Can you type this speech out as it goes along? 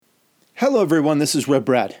Hello, everyone. This is Reb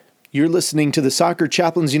Brad. You're listening to the Soccer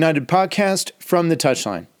Chaplains United podcast from the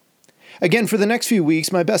Touchline. Again, for the next few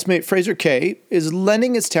weeks, my best mate Fraser Kay is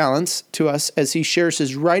lending his talents to us as he shares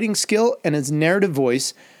his writing skill and his narrative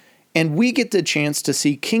voice, and we get the chance to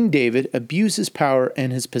see King David abuse his power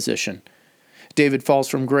and his position. David falls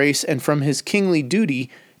from grace and from his kingly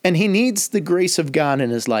duty, and he needs the grace of God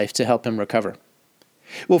in his life to help him recover.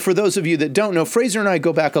 Well, for those of you that don't know, Fraser and I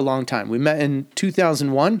go back a long time. We met in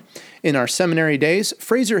 2001 in our seminary days.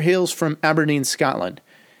 Fraser hails from Aberdeen, Scotland,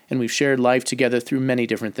 and we've shared life together through many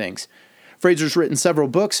different things. Fraser's written several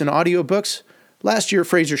books and audiobooks. Last year,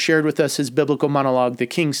 Fraser shared with us his biblical monologue, The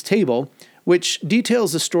King's Table, which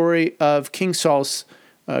details the story of King Saul's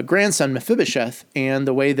grandson, Mephibosheth, and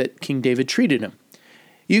the way that King David treated him.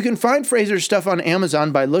 You can find Fraser's stuff on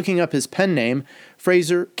Amazon by looking up his pen name,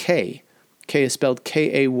 Fraser Kay. Kay is spelled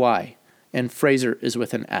K-A-Y, and Fraser is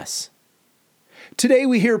with an S. Today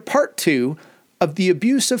we hear part 2 of The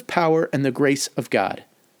Abuse of Power and the Grace of God,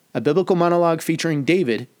 a biblical monologue featuring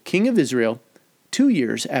David, king of Israel, 2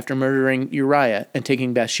 years after murdering Uriah and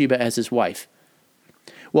taking Bathsheba as his wife.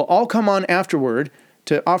 We'll all come on afterward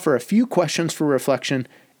to offer a few questions for reflection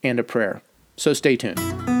and a prayer. So stay tuned. He's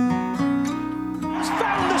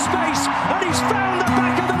found the space, and he's found the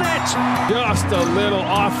back of the net. Just a little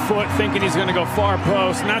off foot, thinking he's going to go far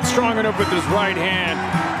post. Not strong enough with his right hand.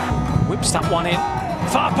 Whips that one in.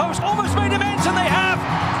 Far post, almost made him ends, and they have.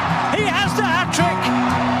 He has the hat-trick.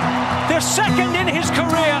 The second in his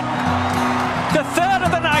career. The third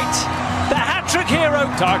of the night. The hat-trick hero.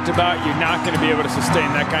 Talked about you're not going to be able to sustain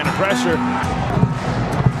that kind of pressure.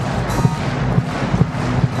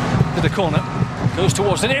 To the corner. Goes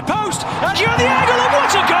towards the near post. And you're the angle, and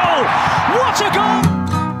what a goal! What a goal!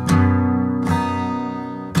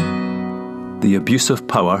 The Abuse of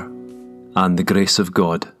Power and the Grace of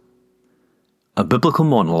God. A biblical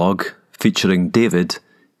monologue featuring David,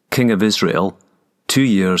 king of Israel, 2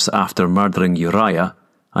 years after murdering Uriah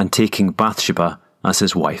and taking Bathsheba as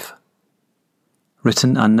his wife.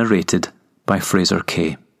 Written and narrated by Fraser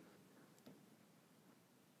Kay.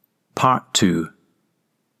 Part 2.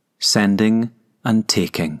 Sending and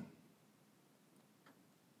Taking.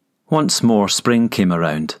 Once more spring came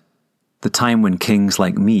around, the time when kings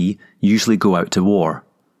like me usually go out to war.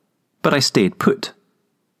 But I stayed put,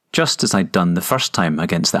 just as I'd done the first time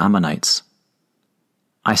against the Ammonites.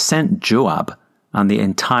 I sent Joab and the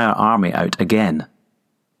entire army out again.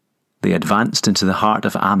 They advanced into the heart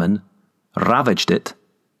of Ammon, ravaged it,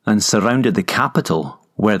 and surrounded the capital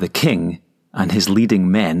where the king and his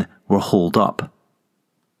leading men were holed up.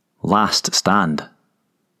 Last stand.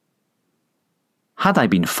 Had I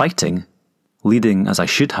been fighting, leading as I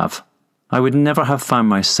should have, I would never have found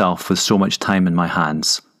myself with so much time in my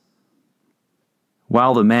hands.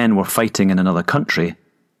 While the men were fighting in another country,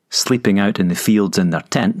 sleeping out in the fields in their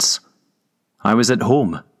tents, I was at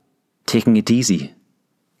home, taking it easy.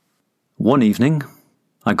 One evening,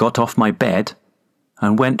 I got off my bed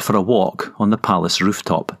and went for a walk on the palace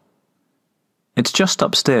rooftop. It's just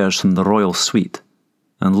upstairs from the royal suite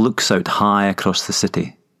and looks out high across the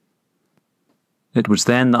city. It was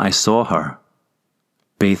then that I saw her,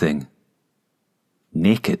 bathing,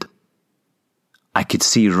 naked. I could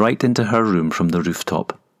see right into her room from the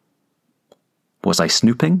rooftop. Was I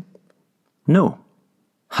snooping? No.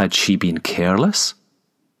 Had she been careless?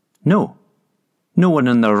 No. No one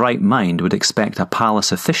in their right mind would expect a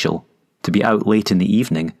palace official to be out late in the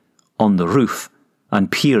evening, on the roof,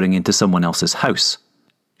 and peering into someone else's house.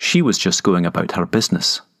 She was just going about her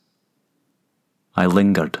business. I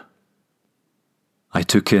lingered. I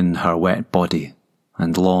took in her wet body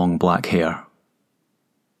and long black hair.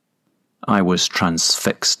 I was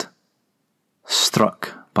transfixed,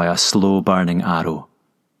 struck by a slow-burning arrow.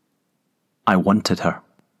 I wanted her.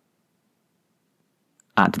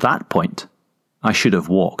 At that point, I should have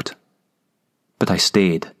walked, but I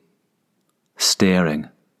stayed, staring,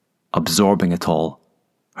 absorbing it all,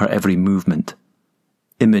 her every movement,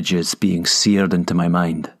 images being seared into my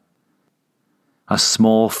mind. A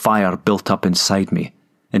small fire built up inside me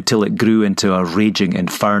until it grew into a raging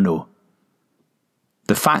inferno.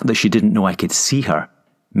 The fact that she didn't know I could see her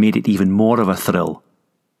made it even more of a thrill.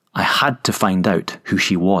 I had to find out who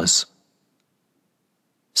she was.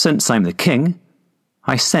 Since I'm the king,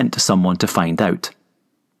 I sent someone to find out.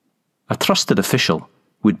 A trusted official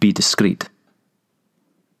would be discreet.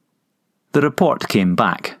 The report came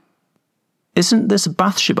back. Isn't this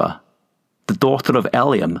Bathsheba, the daughter of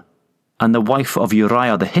Eliam, and the wife of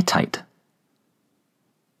Uriah the Hittite?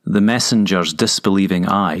 The messenger's disbelieving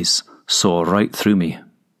eyes saw right through me.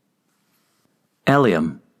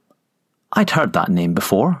 Eliam. I'd heard that name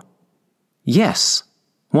before. Yes,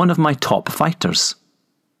 one of my top fighters,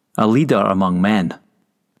 a leader among men.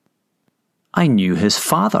 I knew his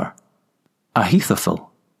father,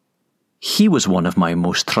 Ahithophel. He was one of my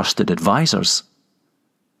most trusted advisors.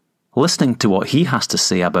 Listening to what he has to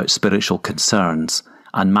say about spiritual concerns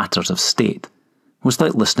and matters of state was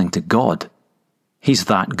like listening to God. He's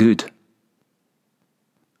that good.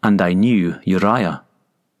 And I knew Uriah.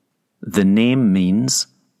 The name means,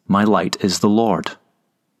 my light is the Lord.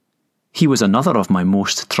 He was another of my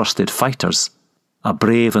most trusted fighters, a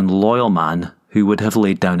brave and loyal man who would have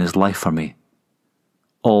laid down his life for me.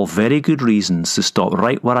 All very good reasons to stop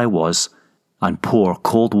right where I was and pour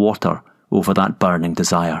cold water over that burning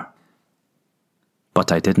desire.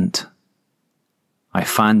 But I didn't. I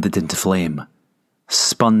fanned it into flame,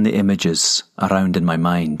 spun the images around in my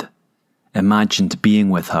mind, imagined being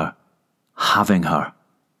with her, having her.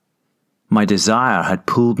 My desire had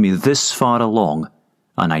pulled me this far along,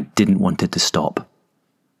 and I didn't want it to stop.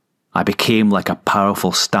 I became like a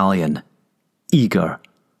powerful stallion, eager,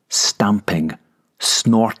 stamping,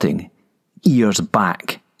 snorting, ears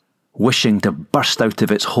back, wishing to burst out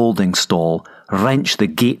of its holding stall, wrench the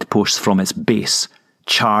gatepost from its base,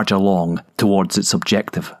 charge along towards its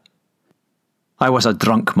objective. I was a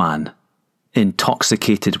drunk man,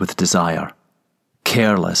 intoxicated with desire,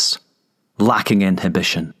 careless, lacking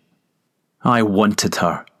inhibition. I wanted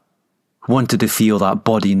her, wanted to feel that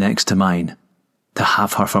body next to mine, to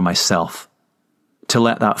have her for myself, to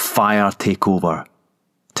let that fire take over,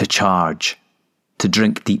 to charge, to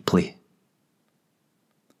drink deeply.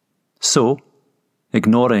 So,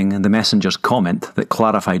 ignoring the messenger's comment that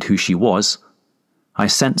clarified who she was, I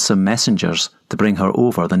sent some messengers to bring her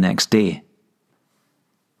over the next day.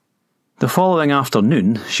 The following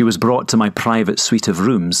afternoon, she was brought to my private suite of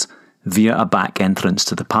rooms via a back entrance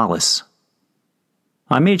to the palace.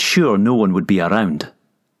 I made sure no one would be around.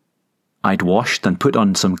 I'd washed and put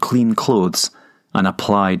on some clean clothes and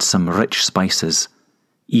applied some rich spices,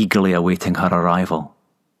 eagerly awaiting her arrival.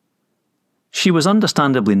 She was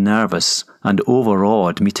understandably nervous and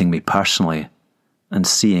overawed meeting me personally and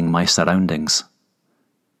seeing my surroundings.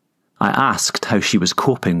 I asked how she was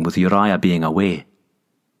coping with Uriah being away.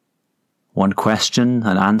 One question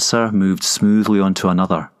and answer moved smoothly on to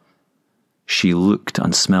another. She looked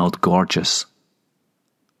and smelled gorgeous.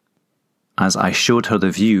 As I showed her the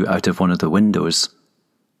view out of one of the windows,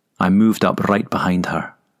 I moved up right behind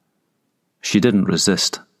her. She didn't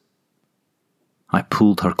resist. I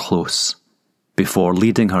pulled her close before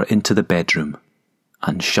leading her into the bedroom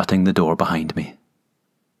and shutting the door behind me.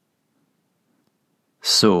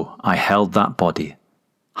 So I held that body,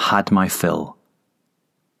 had my fill,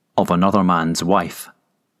 of another man's wife,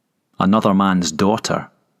 another man's daughter,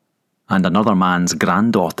 and another man's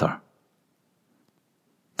granddaughter.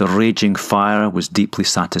 The raging fire was deeply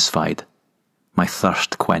satisfied, my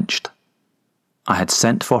thirst quenched. I had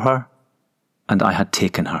sent for her, and I had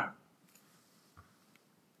taken her.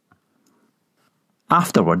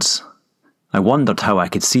 Afterwards, I wondered how I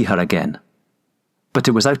could see her again, but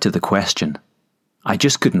it was out of the question. I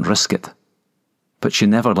just couldn't risk it. But she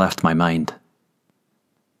never left my mind.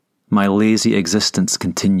 My lazy existence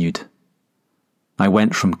continued. I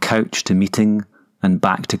went from couch to meeting and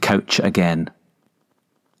back to couch again.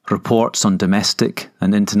 Reports on domestic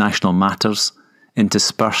and international matters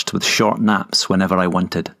interspersed with short naps whenever I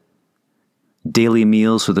wanted. Daily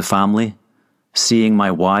meals with the family, seeing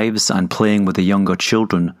my wives and playing with the younger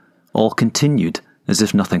children all continued as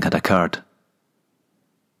if nothing had occurred.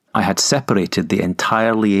 I had separated the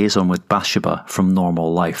entire liaison with Bathsheba from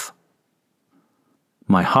normal life.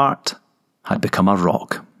 My heart had become a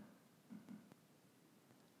rock.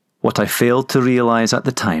 What I failed to realize at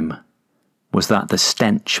the time was that the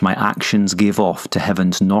stench my actions gave off to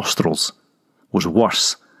heaven's nostrils was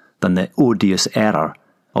worse than the odious error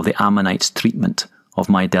of the Ammonites' treatment of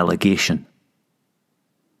my delegation.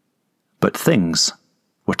 But things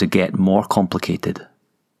were to get more complicated.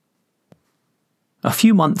 A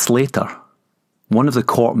few months later, one of the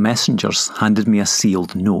court messengers handed me a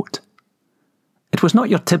sealed note. It was not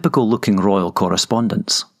your typical-looking royal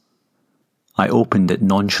correspondence. I opened it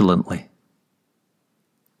nonchalantly.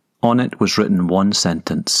 On it was written one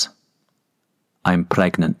sentence: "I'm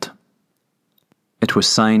pregnant." It was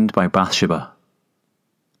signed by Bathsheba.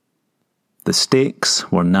 The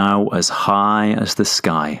stakes were now as high as the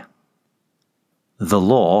sky. The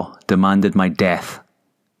law demanded my death,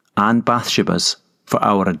 and Bathsheba's, for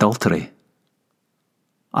our adultery.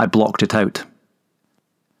 I blocked it out.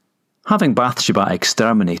 Having Bathsheba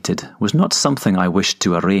exterminated was not something I wished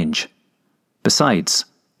to arrange. Besides,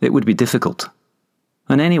 it would be difficult.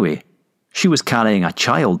 And anyway, she was carrying a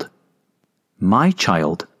child. My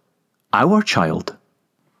child. Our child.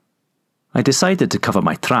 I decided to cover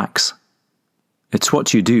my tracks. It's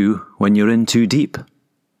what you do when you're in too deep.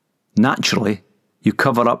 Naturally, you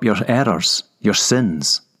cover up your errors, your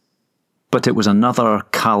sins. But it was another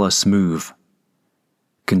callous move.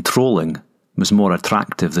 Controlling was more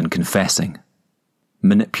attractive than confessing.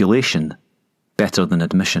 Manipulation better than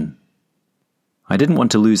admission. I didn't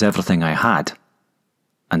want to lose everything I had,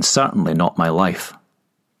 and certainly not my life.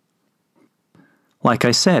 Like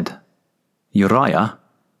I said, Uriah,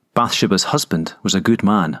 Bathsheba's husband, was a good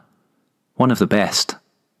man, one of the best,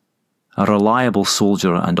 a reliable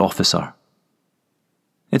soldier and officer.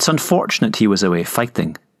 It's unfortunate he was away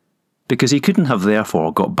fighting, because he couldn't have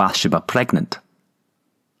therefore got Bathsheba pregnant.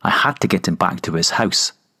 I had to get him back to his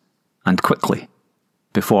house, and quickly,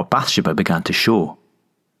 before Bathsheba began to show.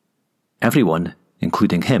 Everyone,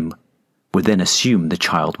 including him, would then assume the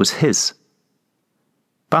child was his.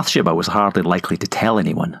 Bathsheba was hardly likely to tell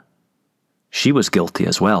anyone. She was guilty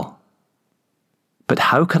as well. But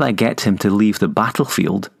how could I get him to leave the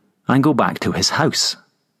battlefield and go back to his house?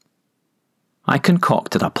 I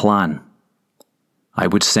concocted a plan. I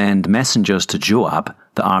would send messengers to Joab,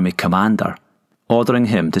 the army commander, ordering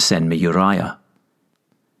him to send me Uriah.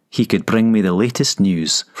 He could bring me the latest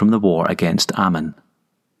news from the war against Ammon.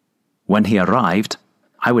 When he arrived,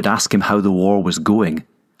 I would ask him how the war was going,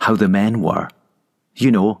 how the men were.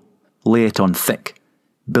 You know, lay it on thick,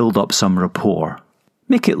 build up some rapport,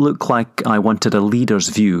 make it look like I wanted a leader's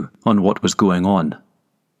view on what was going on.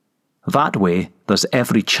 That way, there's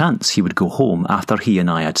every chance he would go home after he and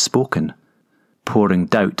I had spoken, pouring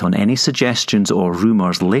doubt on any suggestions or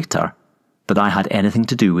rumours later that I had anything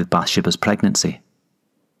to do with Bathsheba's pregnancy.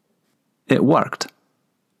 It worked,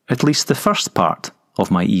 at least the first part of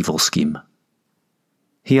my evil scheme.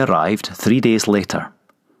 He arrived 3 days later.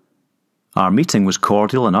 Our meeting was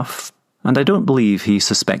cordial enough, and I don't believe he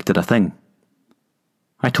suspected a thing.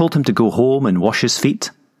 I told him to go home and wash his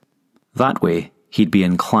feet. That way, he'd be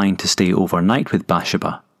inclined to stay overnight with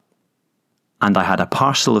Bathsheba. And I had a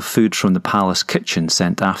parcel of food from the palace kitchen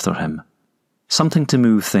sent after him, something to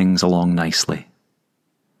move things along nicely.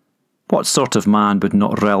 What sort of man would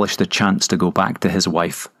not relish the chance to go back to his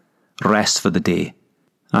wife, rest for the day,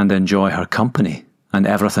 and enjoy her company and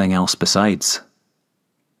everything else besides?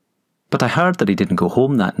 But I heard that he didn't go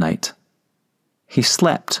home that night. He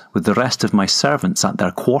slept with the rest of my servants at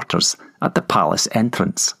their quarters at the palace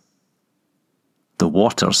entrance. The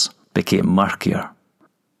waters became murkier.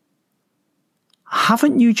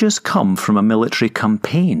 "Haven't you just come from a military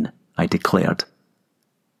campaign?" I declared.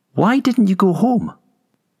 "Why didn't you go home?"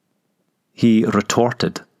 He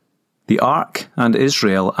retorted, "The Ark and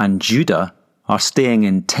Israel and Judah are staying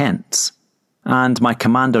in tents, and my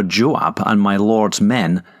commander Joab and my lord's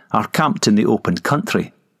men are camped in the open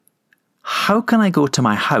country. How can I go to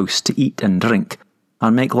my house to eat and drink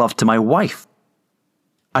and make love to my wife?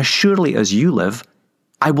 As surely as you live,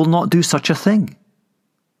 I will not do such a thing."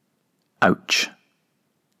 Ouch.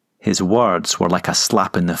 His words were like a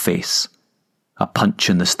slap in the face, a punch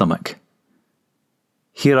in the stomach.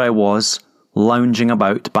 Here I was, lounging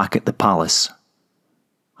about back at the palace.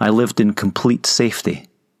 I lived in complete safety.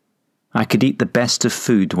 I could eat the best of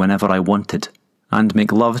food whenever I wanted, and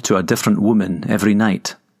make love to a different woman every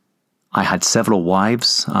night. I had several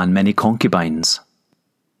wives and many concubines.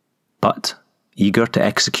 But, eager to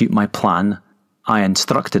execute my plan, I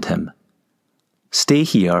instructed him, "Stay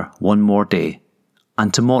here one more day,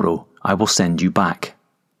 and tomorrow I will send you back."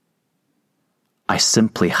 I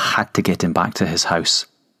simply had to get him back to his house.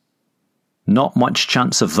 Not much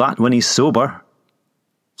chance of that when he's sober.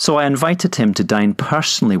 So I invited him to dine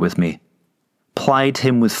personally with me, plied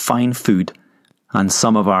him with fine food and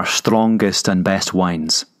some of our strongest and best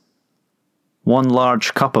wines. One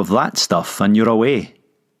large cup of that stuff and you're away.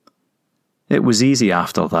 It was easy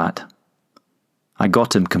after that. I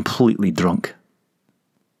got him completely drunk.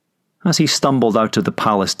 As he stumbled out of the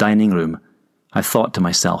palace dining room, I thought to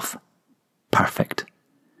myself, perfect.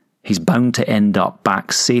 He's bound to end up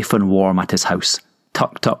back safe and warm at his house,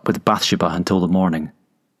 tucked up with Bathsheba until the morning.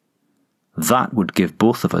 That would give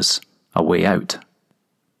both of us a way out.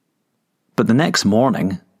 But the next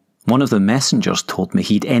morning, one of the messengers told me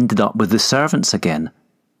he'd ended up with the servants again,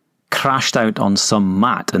 crashed out on some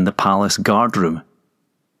mat in the palace guardroom.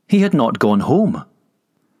 He had not gone home.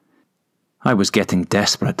 I was getting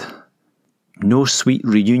desperate. No sweet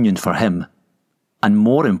reunion for him, and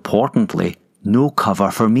more importantly, no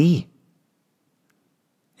cover for me.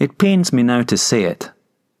 It pains me now to say it.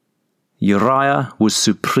 Uriah was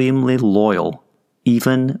supremely loyal,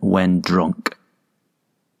 even when drunk.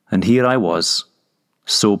 And here I was,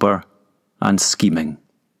 sober and scheming.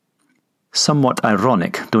 Somewhat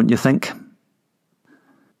ironic, don't you think?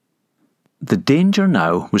 The danger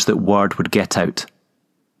now was that word would get out,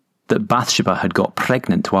 that Bathsheba had got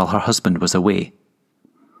pregnant while her husband was away.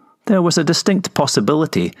 There was a distinct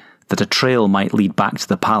possibility that a trail might lead back to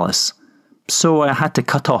the palace, so I had to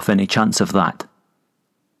cut off any chance of that.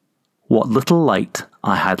 What little light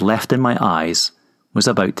I had left in my eyes was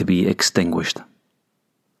about to be extinguished.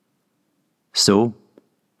 So,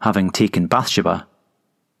 having taken Bathsheba,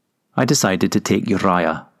 I decided to take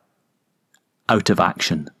Uriah out of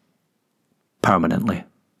action, permanently.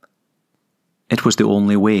 It was the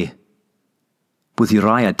only way. With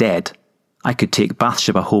Uriah dead, I could take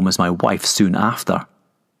Bathsheba home as my wife soon after.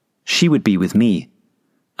 She would be with me,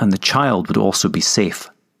 and the child would also be safe.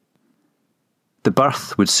 The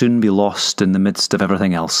birth would soon be lost in the midst of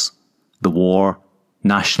everything else, the war,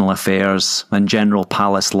 national affairs, and general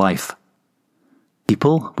palace life.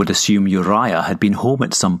 People would assume Uriah had been home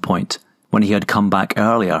at some point when he had come back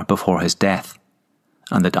earlier before his death,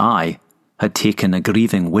 and that I had taken a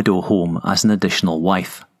grieving widow home as an additional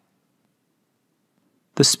wife.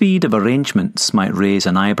 The speed of arrangements might raise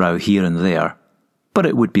an eyebrow here and there, but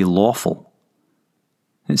it would be lawful.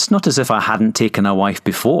 It's not as if I hadn't taken a wife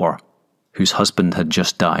before, whose husband had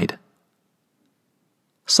just died.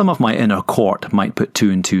 Some of my inner court might put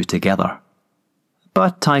two and two together,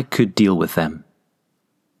 but I could deal with them.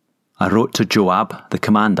 I wrote to Joab, the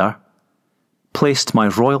commander, placed my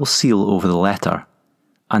royal seal over the letter,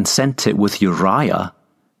 and sent it with Uriah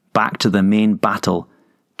back to the main battle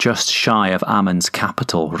just shy of Ammon's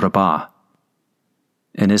capital, Rabbah.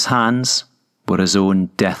 In his hands were his own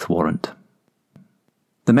death warrant.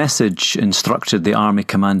 The message instructed the army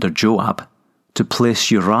commander Joab to place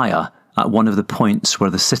Uriah at one of the points where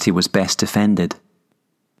the city was best defended.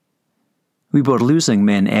 We were losing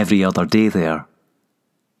men every other day there.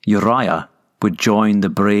 Uriah would join the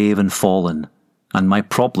brave and fallen, and my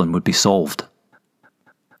problem would be solved.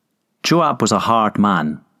 Joab was a hard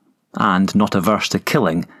man, and not averse to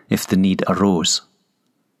killing if the need arose.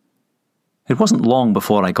 It wasn't long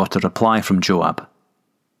before I got a reply from Joab.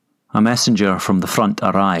 A messenger from the front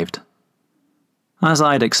arrived. As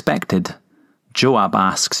I'd expected, Joab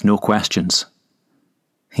asked no questions.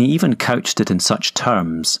 He even couched it in such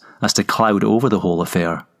terms as to cloud over the whole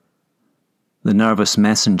affair. The nervous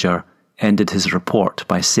messenger ended his report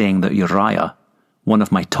by saying that Uriah, one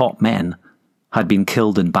of my top men, had been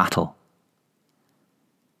killed in battle.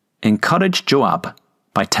 "Encourage Joab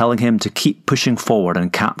by telling him to keep pushing forward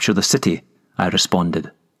and capture the city," I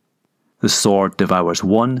responded. "The sword devours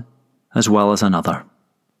one as well as another."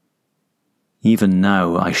 Even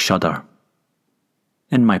now I shudder.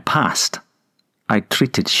 In my past, I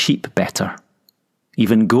treated sheep better,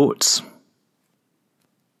 even goats.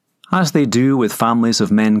 As they do with families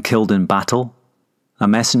of men killed in battle, a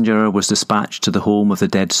messenger was dispatched to the home of the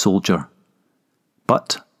dead soldier.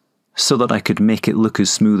 But, so that I could make it look as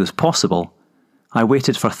smooth as possible, I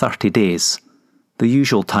waited for 30 days, the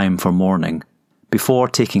usual time for mourning, before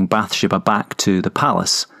taking Bathsheba back to the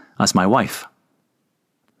palace as my wife.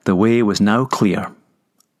 The way was now clear.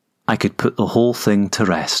 I could put the whole thing to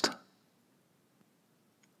rest.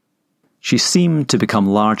 She seemed to become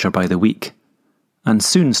larger by the week, and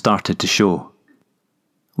soon started to show.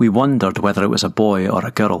 We wondered whether it was a boy or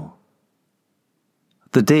a girl.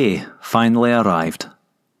 The day finally arrived.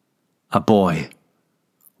 A boy.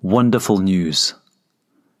 Wonderful news.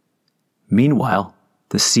 Meanwhile,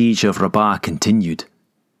 the siege of Rabbah continued.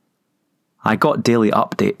 I got daily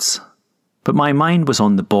updates, but my mind was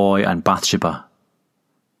on the boy and Bathsheba.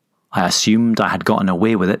 I assumed I had gotten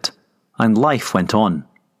away with it, and life went on.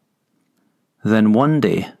 Then one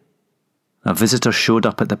day, a visitor showed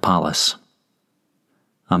up at the palace.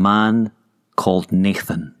 A man called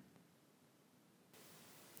Nathan.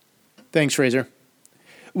 Thanks, Fraser.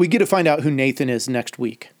 We get to find out who Nathan is next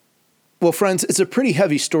week. Well, friends, it's a pretty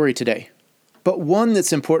heavy story today, but one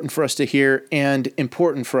that's important for us to hear and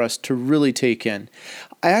important for us to really take in.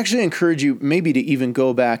 I actually encourage you maybe to even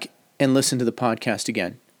go back and listen to the podcast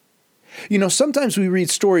again. You know, sometimes we read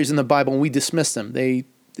stories in the Bible and we dismiss them.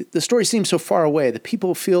 The story seems so far away. The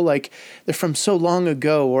people feel like they're from so long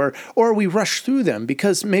ago, or we rush through them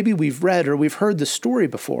because maybe we've read or we've heard the story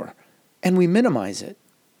before, and we minimize it.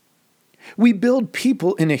 We build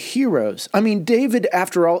people into heroes. I mean, David,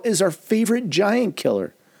 after all, is our favorite giant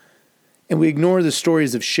killer. And we ignore the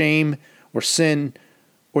stories of shame or sin,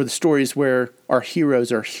 or the stories where our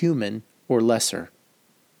heroes are human or lesser.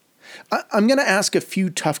 I'm going to ask a few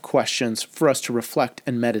tough questions for us to reflect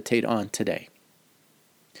and meditate on today.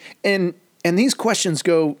 And these questions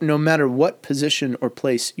go no matter what position or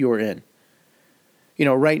place you're in. You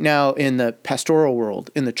know, right now in the pastoral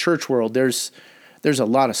world, in the church world, there's a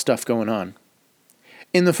lot of stuff going on.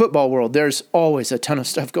 In the football world, there's always a ton of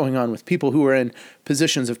stuff going on with people who are in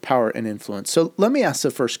positions of power and influence. So let me ask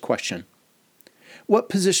the first question. What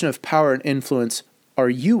position of power and influence are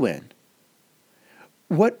you in?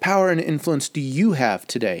 What power and influence do you have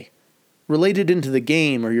today, related into the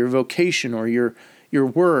game or your vocation or your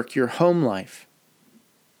work, your home life?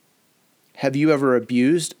 Have you ever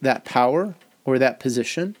abused that power or that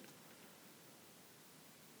position?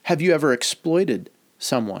 Have you ever exploited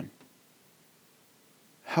someone?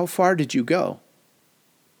 How far did you go?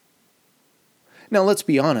 Now, let's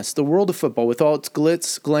be honest. The world of football, with all its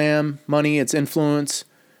glitz, glam, money, its influence,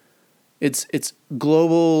 its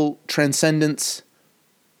global transcendence,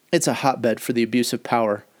 it's a hotbed for the abuse of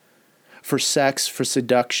power, for sex, for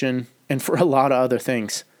seduction, and for a lot of other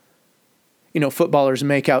things. Footballers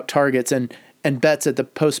make out targets and bets at the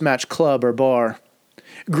post-match club or bar.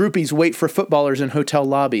 Groupies wait for footballers in hotel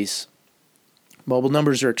lobbies. Mobile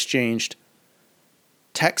numbers are exchanged.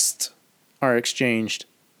 Texts are exchanged,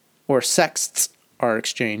 or sexts are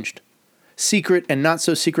exchanged. Secret and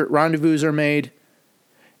not-so-secret rendezvous are made,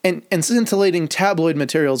 and scintillating tabloid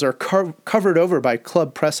materials are covered over by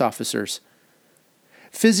club press officers.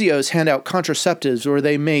 Physios hand out contraceptives or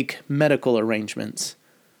they make medical arrangements.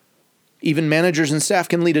 Even managers and staff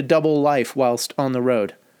can lead a double life whilst on the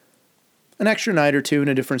road. An extra night or two in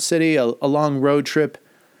a different city, a long road trip,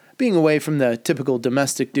 being away from the typical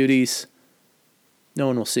domestic duties. No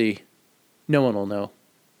one will see. No one will know.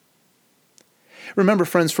 Remember,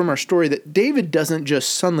 friends, from our story that David doesn't just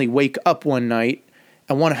suddenly wake up one night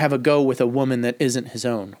and want to have a go with a woman that isn't his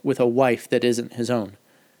own, with a wife that isn't his own.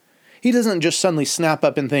 He doesn't just suddenly snap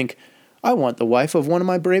up and think, I want the wife of one of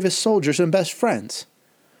my bravest soldiers and best friends.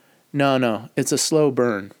 No, it's a slow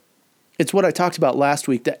burn. It's what I talked about last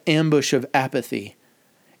week, the ambush of apathy.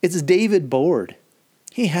 It's David bored.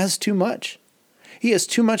 He has too much. He has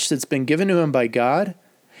too much that's been given to him by God.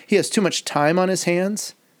 He has too much time on his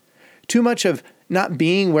hands. Too much of not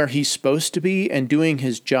being where he's supposed to be and doing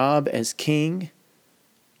his job as king.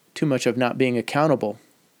 Too much of not being accountable.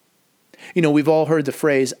 We've all heard the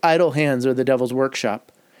phrase, idle hands are the devil's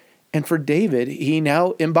workshop. And for David, he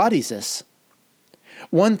now embodies this.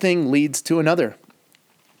 One thing leads to another.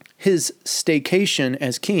 His staycation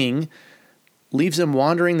as king leaves him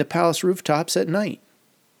wandering the palace rooftops at night.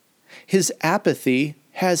 His apathy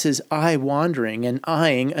has his eye wandering and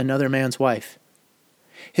eyeing another man's wife.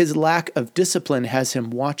 His lack of discipline has him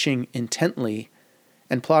watching intently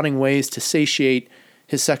and plotting ways to satiate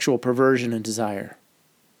his sexual perversion and desire.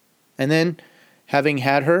 And then, having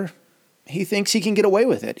had her, he thinks he can get away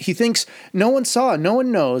with it. He thinks no one saw, no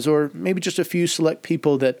one knows, or maybe just a few select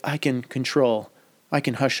people that I can control, I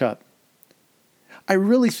can hush up. I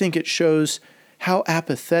really think it shows how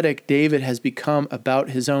apathetic David has become about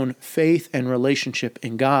his own faith and relationship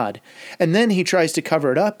in God. And then he tries to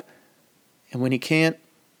cover it up, and when he can't,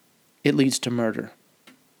 it leads to murder.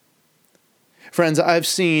 Friends, I've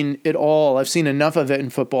seen it all. I've seen enough of it in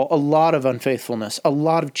football. A lot of unfaithfulness, a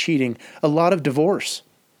lot of cheating, a lot of divorce.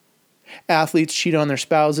 Athletes cheat on their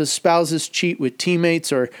spouses. Spouses cheat with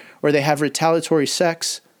teammates or they have retaliatory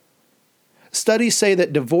sex. Studies say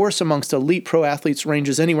that divorce amongst elite pro athletes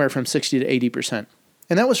ranges anywhere from 60 to 80%.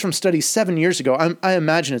 And that was from studies 7 years ago. I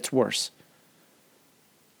imagine it's worse.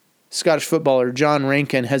 Scottish footballer John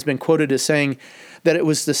Rankin has been quoted as saying that it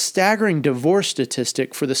was the staggering divorce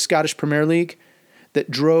statistic for the Scottish Premier League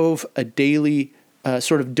that drove a daily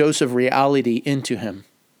sort of dose of reality into him.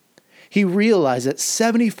 He realized that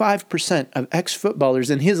 75% of ex-footballers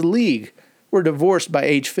in his league were divorced by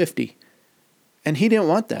age 50. And he didn't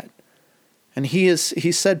want that. And he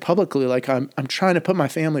said publicly, I'm trying to put my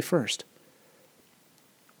family first.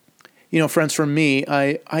 Friends, for me,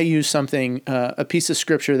 I use something, a piece of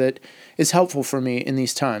scripture that is helpful for me in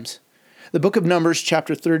these times. The book of Numbers,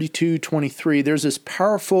 chapter 32-23, there's these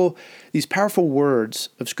powerful words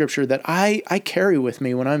of scripture that I carry with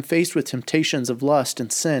me when I'm faced with temptations of lust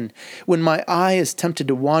and sin, when my eye is tempted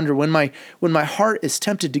to wander, when my heart is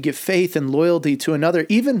tempted to give faith and loyalty to another,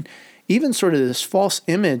 even sort of this false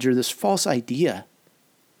image or this false idea.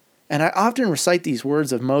 And I often recite these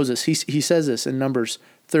words of Moses. He says this in Numbers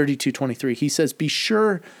 32-23. He says, "Be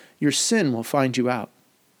sure your sin will find you out."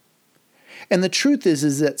 And the truth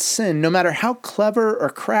is that sin, no matter how clever or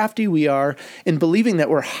crafty we are in believing that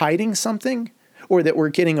we're hiding something or that we're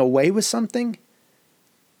getting away with something,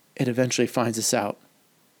 it eventually finds us out.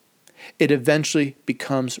 It eventually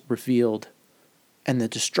becomes revealed, and the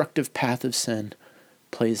destructive path of sin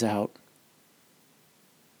plays out.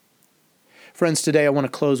 Friends, today I want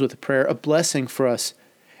to close with a prayer, a blessing for us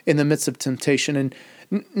in the midst of temptation. And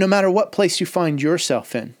no matter what place you find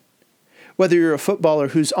yourself in, whether you're a footballer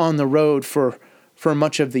who's on the road for for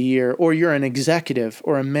much of the year, or you're an executive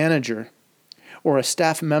or a manager or a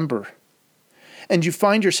staff member, and you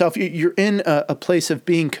find yourself, you're in a place of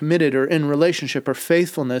being committed or in relationship or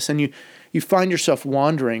faithfulness, and you find yourself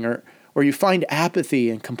wandering, or you find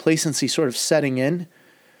apathy and complacency sort of setting in.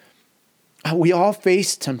 We all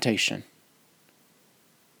face temptation,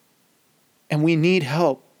 and we need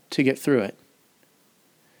help to get through it.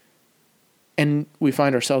 And we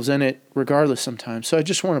find ourselves in it regardless sometimes. So I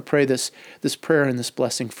just want to pray this prayer and this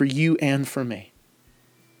blessing for you and for me.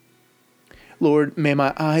 Lord, may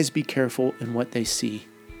my eyes be careful in what they see.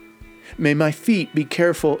 May my feet be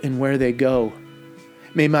careful in where they go.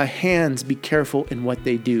 May my hands be careful in what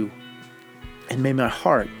they do. And may my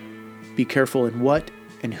heart be careful in what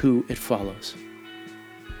and who it follows.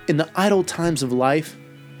 In the idle times of life,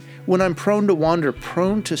 when I'm prone to wander,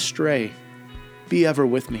 prone to stray, be ever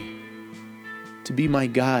with me, to be my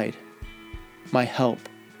guide, my help,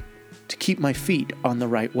 to keep my feet on the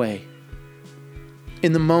right way.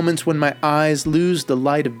 In the moments when my eyes lose the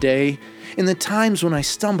light of day, in the times when I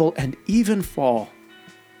stumble and even fall,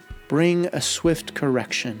 bring a swift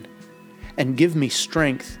correction and give me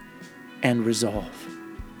strength and resolve.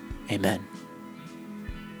 Amen.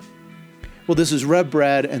 Well, this is Rev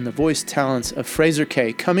Brad and the voice talents of Fraser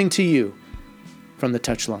K coming to you from the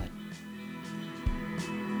Touchline.